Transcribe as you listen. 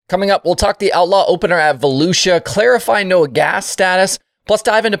Coming up, we'll talk the Outlaw opener at Volusia, clarify no gas status, plus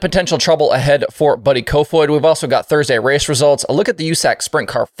dive into potential trouble ahead for Buddy Kofoid. We've also got Thursday race results, a look at the USAC sprint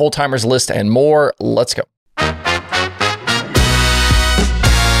car full-timers list, and more. Let's go.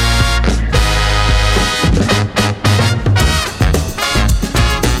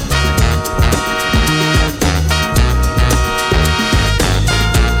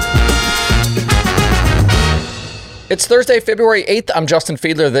 It's Thursday, February 8th. I'm Justin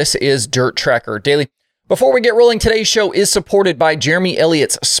Fiedler. This is Dirt Tracker Daily. Before we get rolling, today's show is supported by Jeremy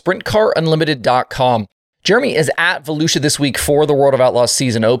Elliott's SprintCarUnlimited.com. Jeremy is at Volusia this week for the World of Outlaws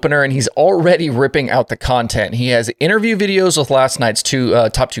season opener, and he's already ripping out the content. He has interview videos with last night's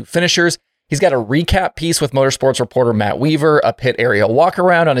top two finishers. He's got a recap piece with motorsports reporter Matt Weaver, a pit area walk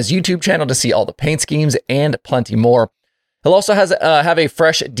around on his YouTube channel to see all the paint schemes, and plenty more. He'll also have a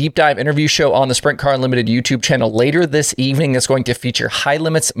fresh deep dive interview show on the Sprint Car Unlimited YouTube channel later this evening that's going to feature High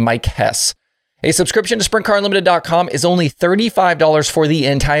Limits Mike Hess. A subscription to SprintCarUnlimited.com is only $35 for the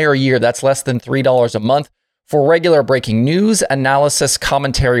entire year. That's less than $3 a month for regular breaking news, analysis,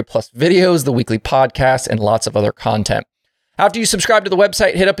 commentary, plus videos, the weekly podcast, and lots of other content. After you subscribe to the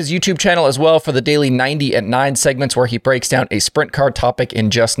website, hit up his YouTube channel as well for the daily 90 at 9 segments where he breaks down a sprint car topic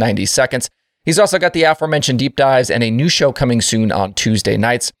in just 90 seconds. He's also got the aforementioned deep dives and a new show coming soon on Tuesday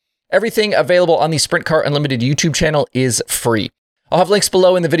nights. Everything available on the Sprint Car Unlimited YouTube channel is free. I'll have links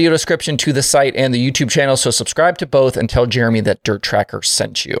below in the video description to the site and the YouTube channel, so subscribe to both and tell Jeremy that Dirt Tracker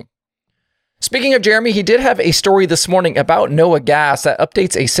sent you. Speaking of Jeremy, he did have a story this morning about Noah Gas that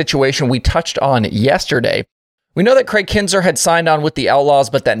updates a situation we touched on yesterday. We know that Craig Kinzer had signed on with the Outlaws,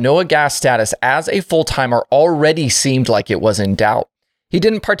 but that Noah Gas status as a full-timer already seemed like it was in doubt. He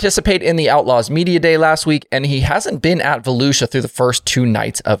didn't participate in the Outlaws Media Day last week, and he hasn't been at Volusia through the first 2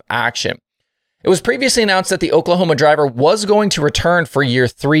 nights of action. It was previously announced that the Oklahoma driver was going to return for year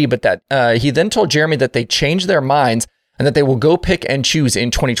 3, but that he then told Jeremy that they changed their minds and that they will go pick and choose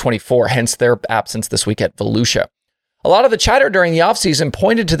in 2024, hence their absence this week at Volusia. A lot of the chatter during the offseason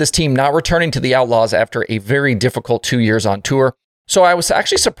pointed to this team not returning to the Outlaws after a very difficult 2 years on tour, so I was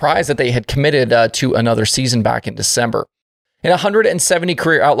actually surprised that they had committed to another season back in December. In 170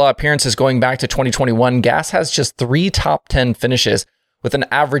 career Outlaw appearances going back to 2021, Gas has just 3 top 10 finishes with an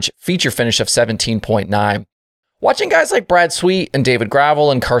average feature finish of 17.9. Watching guys like Brad Sweet and David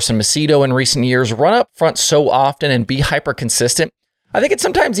Gravel and Carson Macedo in recent years run up front so often and be hyper consistent, I think it's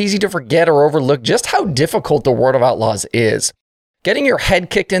sometimes easy to forget or overlook just how difficult the World of Outlaws is. Getting your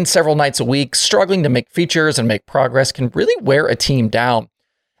head kicked in several nights a week, struggling to make features and make progress can really wear a team down.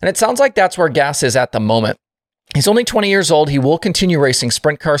 And it sounds like that's where Gas is at the moment. He's only 20 years old. He will continue racing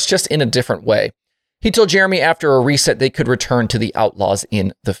sprint cars just in a different way. He told Jeremy after a reset they could return to the Outlaws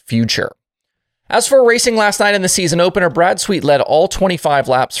in the future. As for racing last night in the season opener, Brad Sweet led all 25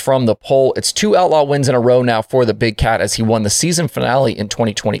 laps from the pole. It's 2 Outlaw wins in a row now for the Big Cat as he won the season finale in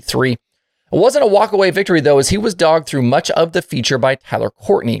 2023. It wasn't a walkaway victory though, as he was dogged through much of the feature by Tyler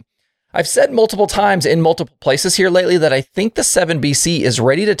Courtney. I've said multiple times in multiple places here lately that I think the 7BC is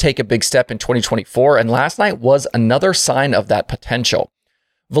ready to take a big step in 2024, and last night was another sign of that potential.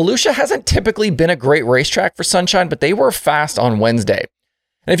 Volusia hasn't typically been a great racetrack for Sunshine, but they were fast on Wednesday.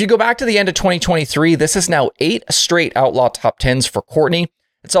 And if you go back to the end of 2023, this is now 8 straight Outlaw top 10s for Courtney.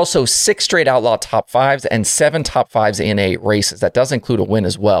 It's also 6 straight Outlaw top 5s and 7 top 5s in 8 races. That does include a win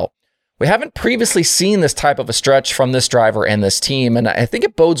as well. We haven't previously seen this type of a stretch from this driver and this team, and I think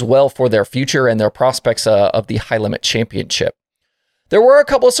it bodes well for their future and their prospects of the High Limit Championship. There were a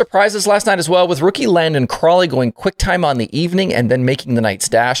couple of surprises last night as well, with rookie Landon Crawley going quick time on the evening and then making the night's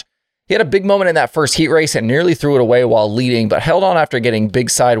dash. He had a big moment in that first heat race and nearly threw it away while leading, but held on after getting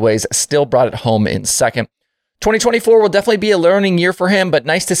big sideways, still brought it home in second. 2024 will definitely be a learning year for him, but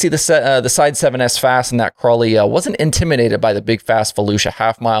nice to see the Side 7S fast and that Crawley wasn't intimidated by the big fast Volusia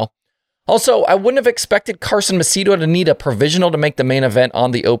half mile. Also, I wouldn't have expected Carson Macedo to need a provisional to make the main event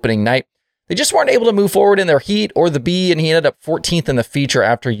on the opening night. They just weren't able to move forward in their heat or the B, and he ended up 14th in the feature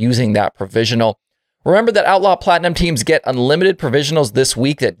after using that provisional. Remember that Outlaw Platinum teams get unlimited provisionals this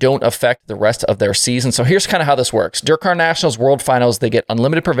week that don't affect the rest of their season. So here's kind of how this works. Dirt Car Nationals World Finals, they get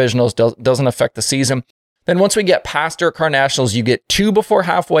unlimited provisionals, doesn't affect the season. Then once we get past Dirt Car Nationals, you get 2 before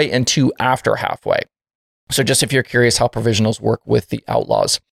halfway and 2 after halfway. So just if you're curious how provisionals work with the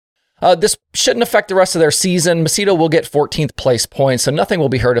Outlaws. This shouldn't affect the rest of their season. Macedo will get 14th place points, so nothing will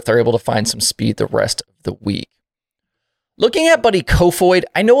be hurt if they're able to find some speed the rest of the week. Looking at Buddy Kofoid,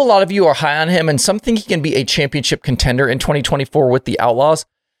 I know a lot of you are high on him, and some think he can be a championship contender in 2024 with the Outlaws.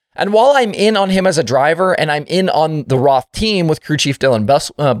 And while I'm in on him as a driver, and I'm in on the Roth team with crew chief Dylan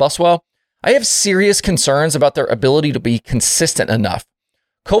Buswell, I have serious concerns about their ability to be consistent enough.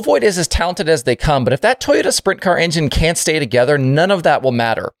 Kofoid is as talented as they come, but if that Toyota sprint car engine can't stay together, none of that will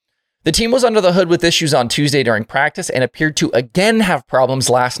matter. The team was under the hood with issues on Tuesday during practice and appeared to again have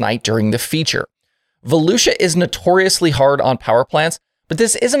problems last night during the feature. Volusia is notoriously hard on power plants, but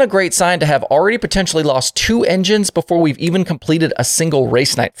this isn't a great sign to have already potentially lost 2 engines before we've even completed a single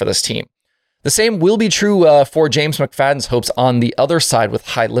race night for this team. The same will be true for James McFadden's hopes on the other side with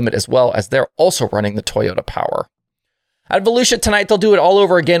High Limit as well, as they're also running the Toyota power. At Volusia tonight, they'll do it all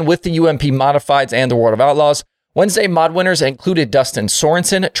over again with the UMP Modifieds and the World of Outlaws. Wednesday mod winners included Dustin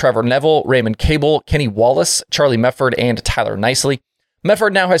Sorensen, Trevor Neville, Raymond Cable, Kenny Wallace, Charlie Mefford, and Tyler Nicely.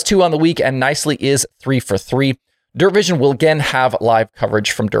 Mefford now has 2 on the week, and Nicely is 3 for 3. Dirt Vision will again have live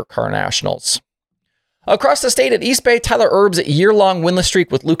coverage from Dirt Car Nationals. Across the state at East Bay, Tyler Erb's year-long winless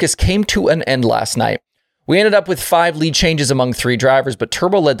streak with Lucas came to an end last night. We ended up with 5 lead changes among 3 drivers, but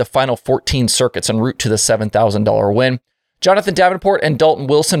Turbo led the final 14 circuits en route to the $7,000 win. Jonathan Davenport and Dalton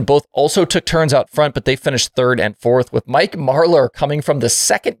Wilson both also took turns out front, but they finished 3rd and 4th, with Mike Marlar coming from the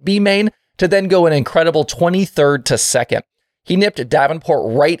 2nd B main to then go an incredible 23rd to 2nd. He nipped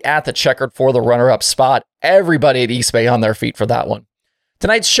Davenport right at the checkered for the runner-up spot. Everybody at East Bay on their feet for that one.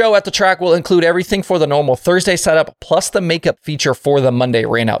 Tonight's show at the track will include everything for the normal Thursday setup, plus the makeup feature for the Monday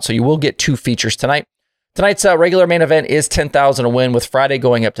rainout, so you will get 2 features tonight. Tonight's regular main event is $10,000 to win, with Friday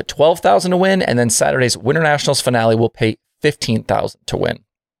going up to $12,000 to win, and then Saturday's Winter Nationals finale will pay $15,000 to win.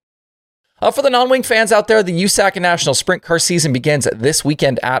 For the non-wing fans out there, the USAC National Sprint Car season begins this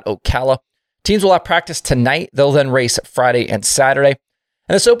weekend at Ocala. Teams will have practice tonight. They'll then race Friday and Saturday.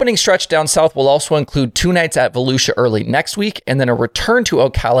 And this opening stretch down south will also include 2 nights at Volusia early next week, and then a return to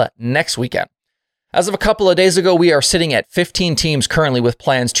Ocala next weekend. As of a couple of days ago, we are sitting at 15 teams currently with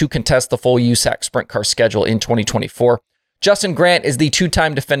plans to contest the full USAC Sprint Car schedule in 2024. Justin Grant is the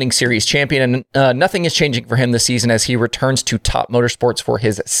 2-time defending series champion, and nothing is changing for him this season as he returns to Top Motorsports for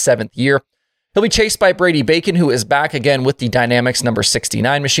his 7th year. He'll be chased by Brady Bacon, who is back again with the Dynamics number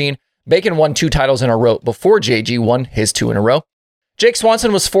 69 machine. Bacon won 2 titles in a row before JG won his 2 in a row. Jake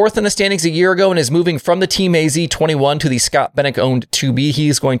Swanson was 4th in the standings a year ago and is moving from the Team AZ 21 to the Scott Bennick-owned 2B. He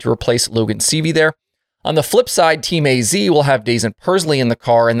is going to replace Logan Seavey there. On the flip side, Team AZ will have Dazen Persley in the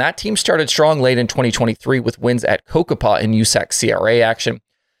car, and that team started strong late in 2023 with wins at Kokopah in USAC CRA action.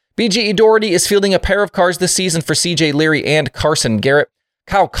 BGE Doherty is fielding a pair of cars this season for CJ Leary and Carson Garrett.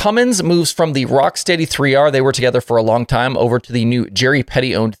 Kyle Cummins moves from the Rocksteady 3R, they were together for a long time, over to the new Jerry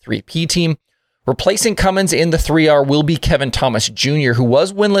Petty-owned 3P team. Replacing Cummins in the 3R will be Kevin Thomas Jr., who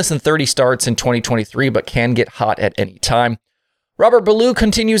was winless in 30 starts in 2023, but can get hot at any time. Robert Ballou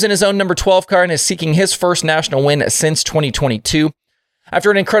continues in his own number 12 car and is seeking his first national win since 2022. After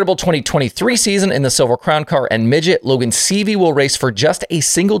an incredible 2023 season in the Silver Crown car and midget, Logan Seavey will race for just a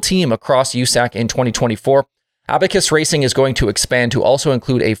single team across USAC in 2024. Abacus Racing is going to expand to also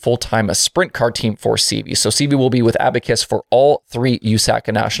include a full-time sprint car team for Seavey. So Seavey will be with Abacus for all 3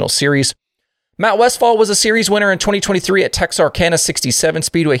 USAC National Series. Matt Westphal was a series winner in 2023 at Texarkana 67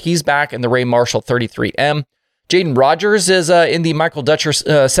 Speedway. He's back in the Ray Marshall 33M. Jaden Rogers is in the Michael Dutcher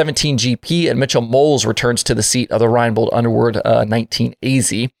 17 GP, and Mitchell Moles returns to the seat of the Reinbold Underwood 19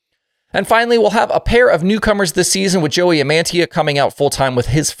 AZ. And finally, we'll have a pair of newcomers this season, with Joey Amantia coming out full-time with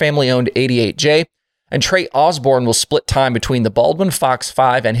his family-owned 88J, and Trey Osborne will split time between the Baldwin Fox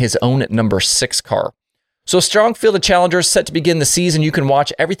 5 and his own number 6 car. So a strong field of challengers set to begin the season. You can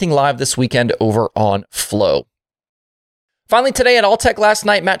watch everything live this weekend over on Flow. Finally, today at Alltech last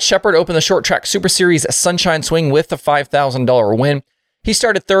night, Matt Shepard opened the Short Track Super Series Sunshine Swing with the $5,000 win. He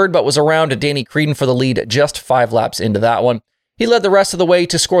started 3rd, but was around Danny Creedon for the lead just 5 laps into that one. He led the rest of the way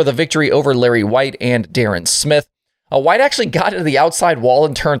to score the victory over Larry White and Darren Smith. White actually got into the outside wall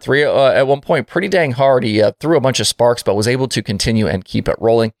in turn 3 at one point pretty dang hard. He threw a bunch of sparks, but was able to continue and keep it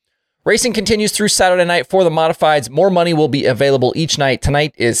rolling. Racing continues through Saturday night for the Modifieds. More money will be available each night.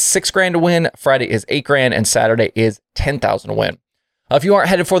 Tonight is $6,000 to win, Friday is $8,000, and Saturday is $10,000 to win. If you aren't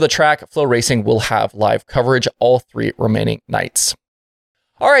headed for the track, Flow Racing will have live coverage all 3 remaining nights.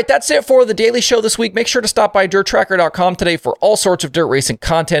 All right, that's it for the Daily Show this week. Make sure to stop by DirtTracker.com today for all sorts of dirt racing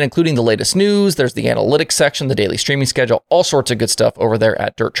content, including the latest news. There's the analytics section, the daily streaming schedule, all sorts of good stuff over there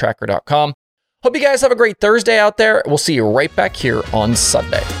at DirtTracker.com. Hope you guys have a great Thursday out there. We'll see you right back here on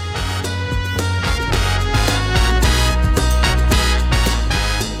Sunday.